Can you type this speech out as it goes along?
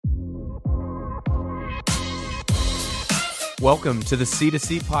Welcome to the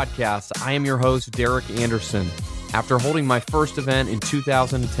C2C podcast. I am your host, Derek Anderson. After holding my first event in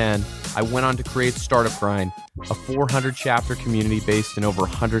 2010, I went on to create Startup Grind, a 400-chapter community based in over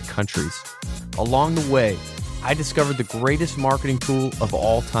 100 countries. Along the way, I discovered the greatest marketing tool of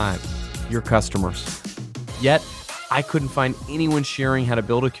all time, your customers. Yet, I couldn't find anyone sharing how to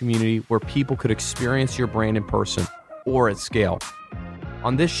build a community where people could experience your brand in person or at scale.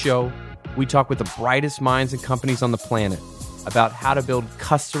 On this show, we talk with the brightest minds and companies on the planet about how to build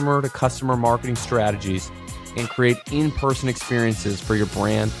customer-to-customer marketing strategies and create in-person experiences for your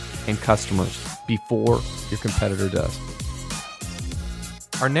brand and customers before your competitor does.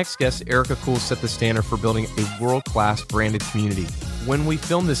 Our next guest, Erica Kuhl, set the standard for building a world-class branded community. When we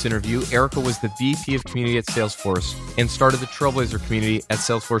filmed this interview, Erica was the VP of Community at Salesforce and started the Trailblazer community at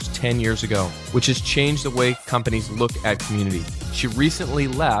Salesforce 10 years ago, which has changed the way companies look at community. She recently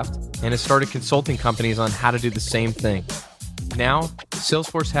left and has started consulting companies on how to do the same thing. Now,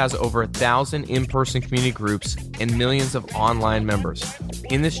 Salesforce has over 1,000 in-person community groups and millions of online members.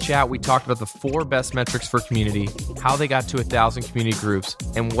 In this chat, we talked about the 4 best metrics for community, how they got to 1,000 community groups,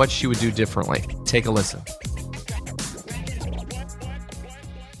 and what she would do differently. Take a listen.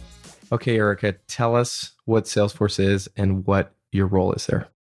 Okay, Erica, tell us what Salesforce is and what your role is there.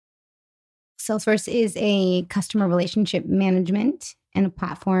 Salesforce is a customer relationship management and a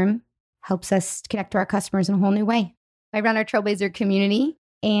platform, helps us connect to our customers in a whole new way. I run our Trailblazer community,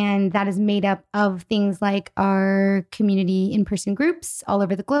 and that is made up of things like our community in-person groups all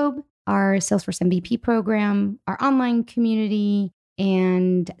over the globe, our Salesforce MVP program, our online community,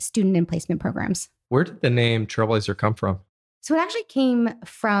 and student and placement programs. Where did the name Trailblazer come from? So it actually came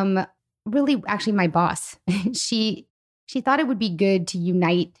from actually my boss. She thought it would be good to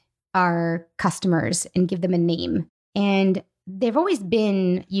unite our customers and give them a name. And they've always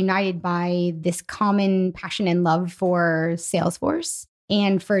been united by this common passion and love for Salesforce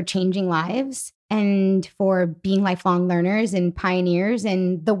and for changing lives and for being lifelong learners and pioneers.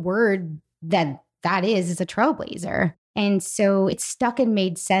 And the word that is a trailblazer. And so it stuck and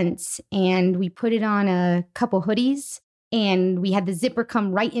made sense. And we put it on a couple hoodies, and we had the zipper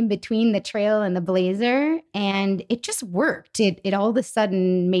come right in between the trail and the blazer. And it just worked. It all of a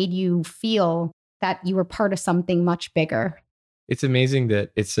sudden made you feel that you were part of something much bigger. It's amazing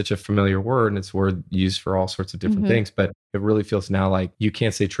that it's such a familiar word and it's a word used for all sorts of different things, but it really feels now like you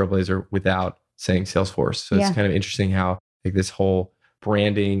can't say Trailblazer without saying Salesforce. So it's kind of interesting how like this whole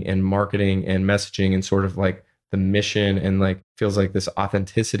branding and marketing and messaging and sort of like the mission and like feels like this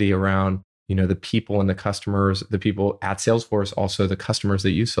authenticity around, you know, the people and the customers, the people at Salesforce, also the customers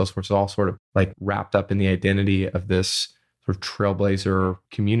that use Salesforce, all sort of like wrapped up in the identity of this sort of Trailblazer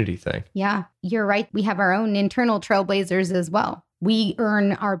community thing. Yeah, you're right. We have our own internal Trailblazers as well. We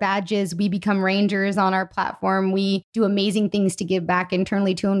earn our badges. We become Rangers on our platform. We do amazing things to give back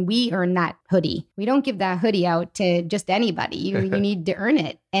internally too, and we earn that hoodie. We don't give that hoodie out to just anybody. You need to earn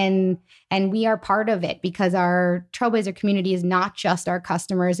it. And we are part of it because our Trailblazer community is not just our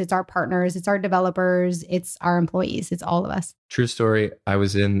customers. It's our partners. It's our developers. It's our employees. It's all of us. True story. I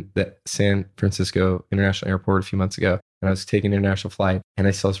was in the San Francisco International Airport a few months ago, and I was taking an international flight, and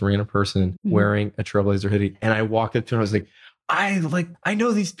I saw this random person wearing a Trailblazer hoodie, and I walked up to him. I was like, I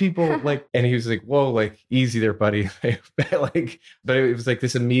know these people, like, and he was like, whoa, like, easy there, buddy. But it was like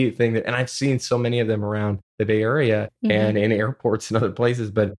this immediate thing and I've seen so many of them around the Bay Area and in airports and other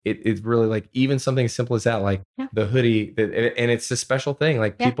places, but it's really like even something as simple as that, like the hoodie, and it's a special thing.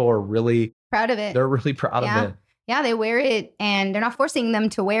 Like people are really proud of it. They're really proud of it. Yeah, they wear it and they're not forcing them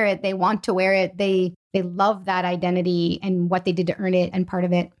to wear it. They want to wear it. They love that identity and what they did to earn it and part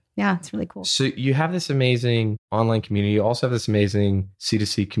of it. Yeah, it's really cool. So you have this amazing online community. You also have this amazing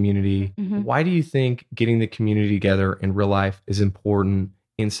C2C community. Why do you think getting the community together in real life is important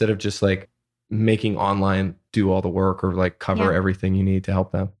instead of just like making online do all the work or like cover everything you need to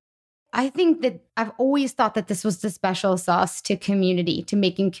help them? I think that I've always thought that this was the special sauce to community, to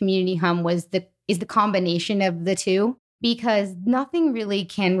making community hum is the combination of the two, because nothing really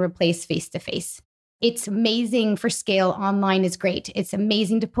can replace face-to-face. It's amazing for scale. Online is great. It's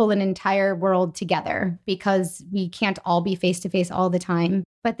amazing to pull an entire world together because we can't all be face-to-face all the time.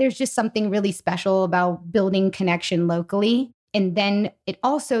 But there's just something really special about building connection locally. And then it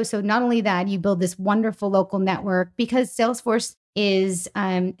also, so not only that, you build this wonderful local network because Salesforce is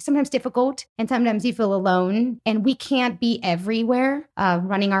sometimes difficult and sometimes you feel alone and we can't be everywhere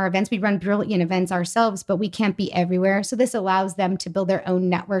running our events. We run brilliant events ourselves, but we can't be everywhere. So this allows them to build their own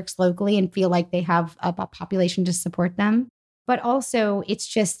networks locally and feel like they have a population to support them. But also it's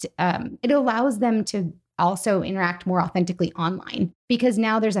just, it allows them to also interact more authentically online, because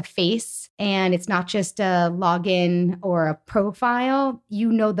now there's a face and it's not just a login or a profile.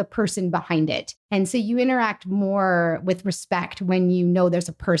 You know the person behind it. And so you interact more with respect when you know there's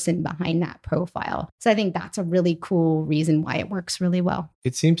a person behind that profile. So I think that's a really cool reason why it works really well.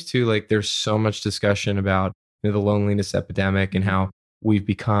 It seems too like there's so much discussion about the loneliness epidemic and how we've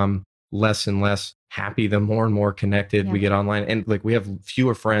become less and less happy the more and more connected we get online. And like we have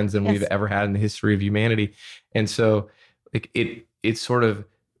fewer friends than we've ever had in the history of humanity. And so like it's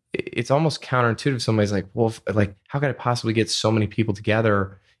almost counterintuitive. Somebody's like, well, like how could I possibly get so many people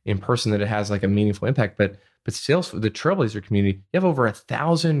together in person that it has like a meaningful impact? But Salesforce, the Trailblazer community, you have over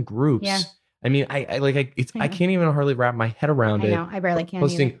 1,000 groups. Yeah. I mean, I can't even hardly wrap my head around it. I know, I barely can.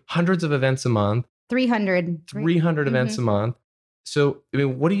 Posting either. hundreds of events a month. 300 events a month. So, I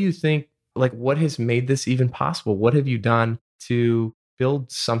mean, what do you think, like what has made this even possible? What have you done to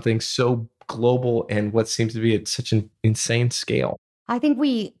build something so global and what seems to be at such an insane scale? I think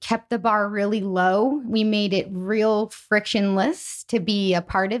we kept the bar really low. We made it real frictionless to be a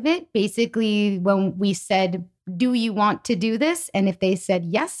part of it. Basically, when we said, do you want to do this? And if they said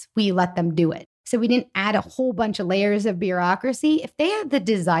yes, we let them do it. So we didn't add a whole bunch of layers of bureaucracy. If they had the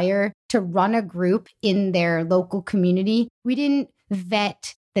desire to run a group in their local community, we didn't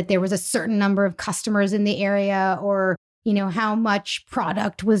vet that there was a certain number of customers in the area or, you know, how much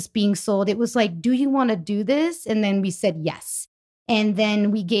product was being sold. It was like, do you want to do this? And then we said yes. And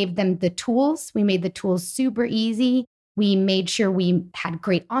then we gave them the tools. We made the tools super easy. We made sure we had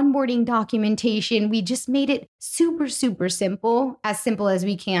great onboarding documentation. We just made it super, super simple as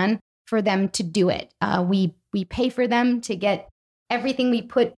we can for them to do it. We pay for them to get everything. We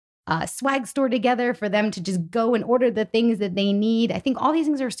put a swag store together for them to just go and order the things that they need. I think all these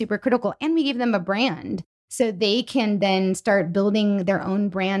things are super critical. And we gave them a brand so they can then start building their own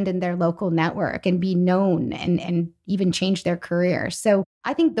brand in their local network and be known and even change their career. So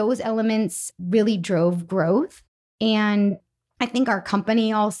I think those elements really drove growth. And I think our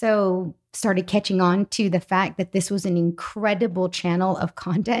company also started catching on to the fact that this was an incredible channel of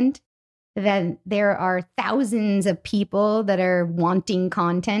content, that there are thousands of people that are wanting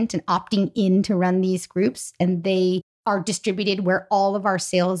content and opting in to run these groups. And they are distributed where all of our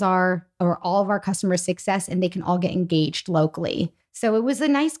sales are or all of our customer success, and they can all get engaged locally. So it was a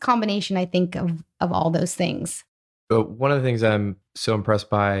nice combination, I think, of all those things. But one of the things I'm so impressed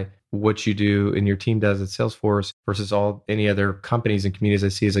by what you do and your team does at Salesforce versus any other companies and communities I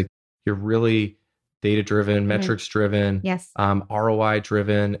see is like you're really data-driven, metrics-driven,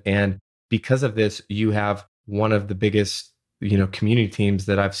 ROI-driven. And because of this, you have one of the biggest, community teams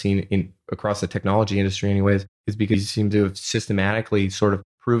that I've seen across the technology industry anyways, is because you seem to have systematically sort of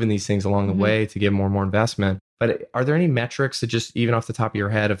proven these things along the way to get more and more investment. But are there any metrics that just even off the top of your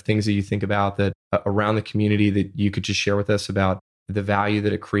head of things that you think about that around the community that you could just share with us about the value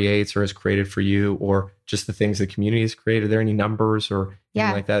that it creates or has created for you, or just the things the community has created? Are there any numbers or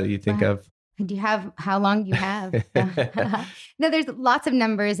anything like that you think of? Do you have, how long you have? No, there's lots of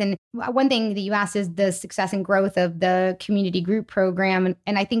numbers. And one thing that you asked is the success and growth of the community group program.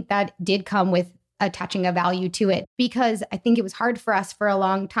 And I think that did come with attaching a value to it, because I think it was hard for us for a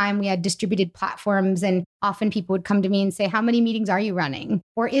long time. We had distributed platforms, and often people would come to me and say, how many meetings are you running?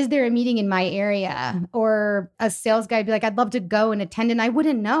 Or is there a meeting in my area? Or a sales guy would be like, I'd love to go and attend. And I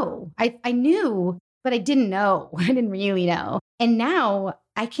wouldn't know. I knew, but I didn't know. I didn't really know. And now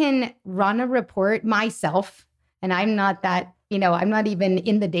I can run a report myself. And I'm not that, I'm not even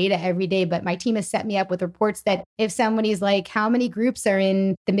in the data every day, but my team has set me up with reports that if somebody's like, how many groups are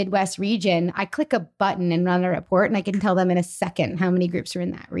in the Midwest region, I click a button and run a report, and I can tell them in a second how many groups are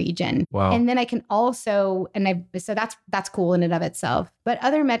in that region. Wow. And then I can also, so that's cool in and of itself. But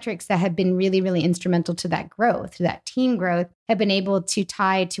other metrics that have been really, really instrumental to that growth, to that team growth, have been able to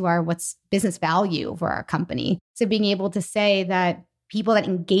tie to our what's business value for our company. So being able to say that people that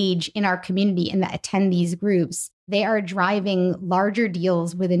engage in our community and that attend these groups, they are driving larger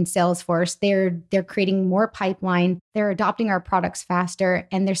deals within Salesforce. They're creating more pipeline. They're adopting our products faster,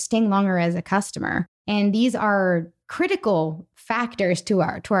 and they're staying longer as a customer. And these are critical factors to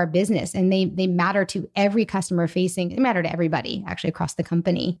our business, and they matter to every customer facing. They matter to everybody actually across the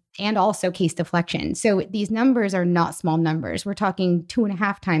company, and also case deflection. So these numbers are not small numbers. We're talking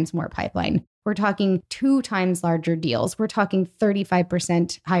 2.5 times more pipeline. We're talking 2 times larger deals. We're talking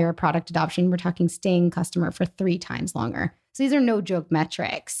 35% higher product adoption. We're talking staying customer for 3 times longer. So these are no joke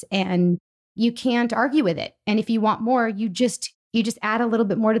metrics, and you can't argue with it. And if you want more, you just add a little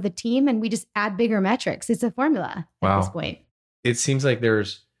bit more to the team, and we just add bigger metrics. It's a formula at this point. It seems like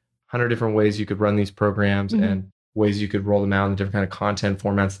there's 100 different ways you could run these programs and ways you could roll them out in different kind of content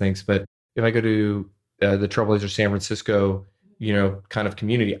formats, things. But if I go to the Trailblazer San Francisco, kind of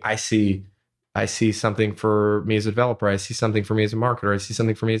community, I see something for me as a developer. I see something for me as a marketer. I see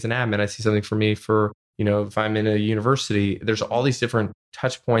something for me as an admin. I see something for me for, if I'm in a university. There's all these different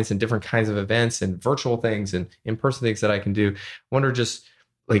touch points and different kinds of events and virtual things and in-person things that I can do. I wonder just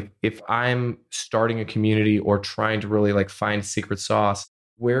like if I'm starting a community or trying to really like find secret sauce,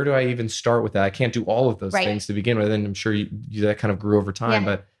 where do I even start with that? I can't do all of those things to begin with. And I'm sure you that kind of grew over time,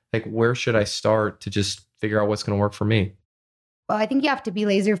 but like, where should I start to just figure out what's going to work for me? Well, I think you have to be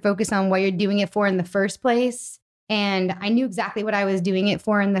laser focused on what you're doing it for in the first place. And I knew exactly what I was doing it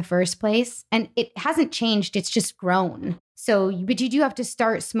for in the first place. And it hasn't changed. It's just grown. But you do have to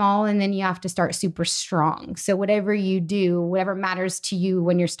start small and then you have to start super strong. So whatever you do, whatever matters to you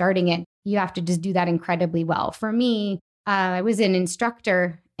when you're starting it, you have to just do that incredibly well. For me, I was an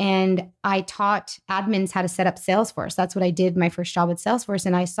instructor and I taught admins how to set up Salesforce. That's what I did my first job at Salesforce.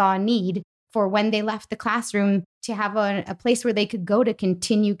 And I saw a need for when they left the classroom to have a place where they could go to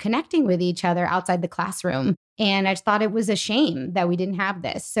continue connecting with each other outside the classroom. And I just thought it was a shame that we didn't have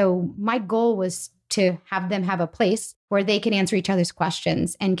this. So my goal was to have them have a place where they could answer each other's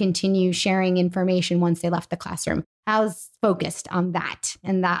questions and continue sharing information once they left the classroom. I was focused on that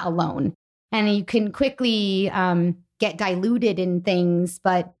and that alone. And you can quickly get diluted in things,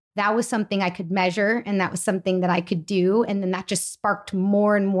 but that was something I could measure and that was something that I could do. And then that just sparked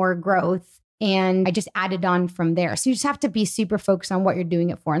more and more growth. And I just added on from there. So you just have to be super focused on what you're doing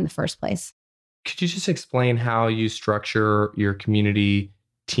it for in the first place. Could you just explain how you structure your community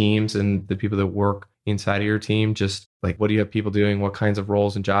teams and the people that work inside of your team? Just like, what do you have people doing? What kinds of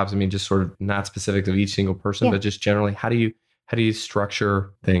roles and jobs? I mean, just sort of not specific to each single person, but just generally, how do you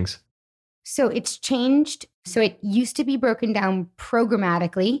structure things? So it's changed. So it used to be broken down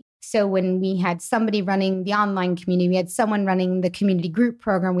programmatically. So when we had somebody running the online community, we had someone running the community group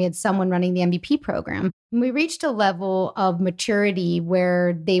program, we had someone running the MVP program. And we reached a level of maturity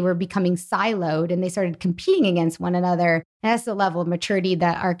where they were becoming siloed and they started competing against one another. And that's the level of maturity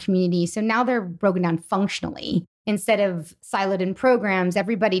that our community, so now they're broken down functionally. Instead of siloed in programs,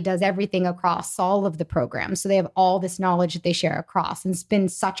 everybody does everything across all of the programs. So they have all this knowledge that they share across. And it's been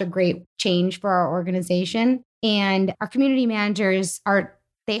such a great change for our organization. And our community managers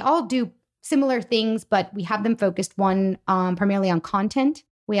they all do similar things, but we have them focused one primarily on content.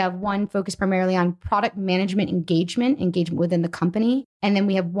 We have one focused primarily on product management engagement within the company. And then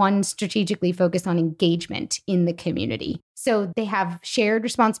we have one strategically focused on engagement in the community. So they have shared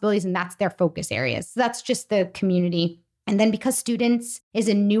responsibilities and that's their focus areas. So that's just the community. And then because students is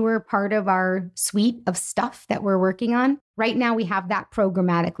a newer part of our suite of stuff that we're working on, right now we have that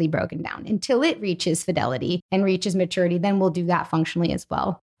programmatically broken down until it reaches fidelity and reaches maturity. Then we'll do that functionally as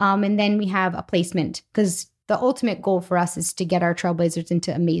well. And then we have a placement because the ultimate goal for us is to get our Trailblazers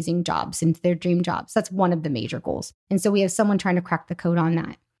into amazing jobs, into their dream jobs. That's one of the major goals. And so we have someone trying to crack the code on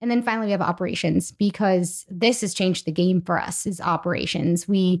that. And then finally, we have operations because this has changed the game for us is operations.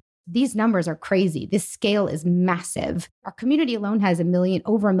 These numbers are crazy. This scale is massive. Our community alone has over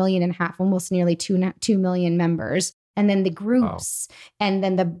 1.5 million, almost nearly 2 million members. And then the groups and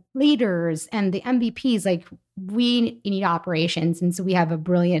then the leaders and the MVPs, like we need operations. And so we have a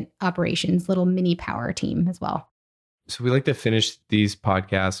brilliant operations, little mini power team as well. So we like to finish these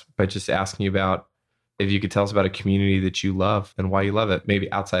podcasts by just asking you about if you could tell us about a community that you love and why you love it,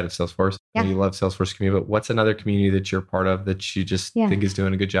 maybe outside of Salesforce. Yeah. You love Salesforce community, but what's another community that you're part of that you just think is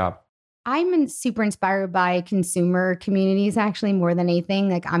doing a good job? I'm super inspired by consumer communities, actually, more than anything.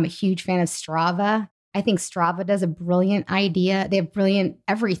 Like I'm a huge fan of Strava. I think Strava does a brilliant idea. They have brilliant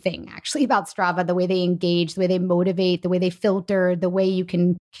everything actually about Strava, the way they engage, the way they motivate, the way they filter, the way you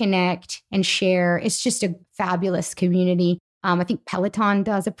can connect and share. It's just a fabulous community. I think Peloton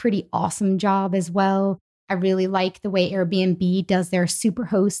does a pretty awesome job as well. I really like the way Airbnb does their super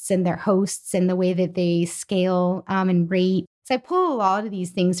hosts and their hosts and the way that they scale and rate. So I pull a lot of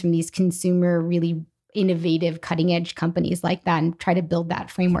these things from these consumer, really innovative, cutting edge companies like that and try to build that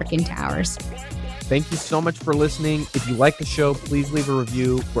framework into ours. Thank you so much for listening. If you like the show, please leave a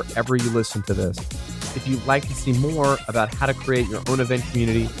review wherever you listen to this. If you'd like to see more about how to create your own event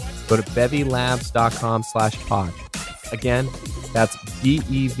community, go to bevylabs.com/pod. Again, that's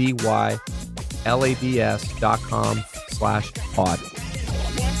BEVYLABS.com/pod.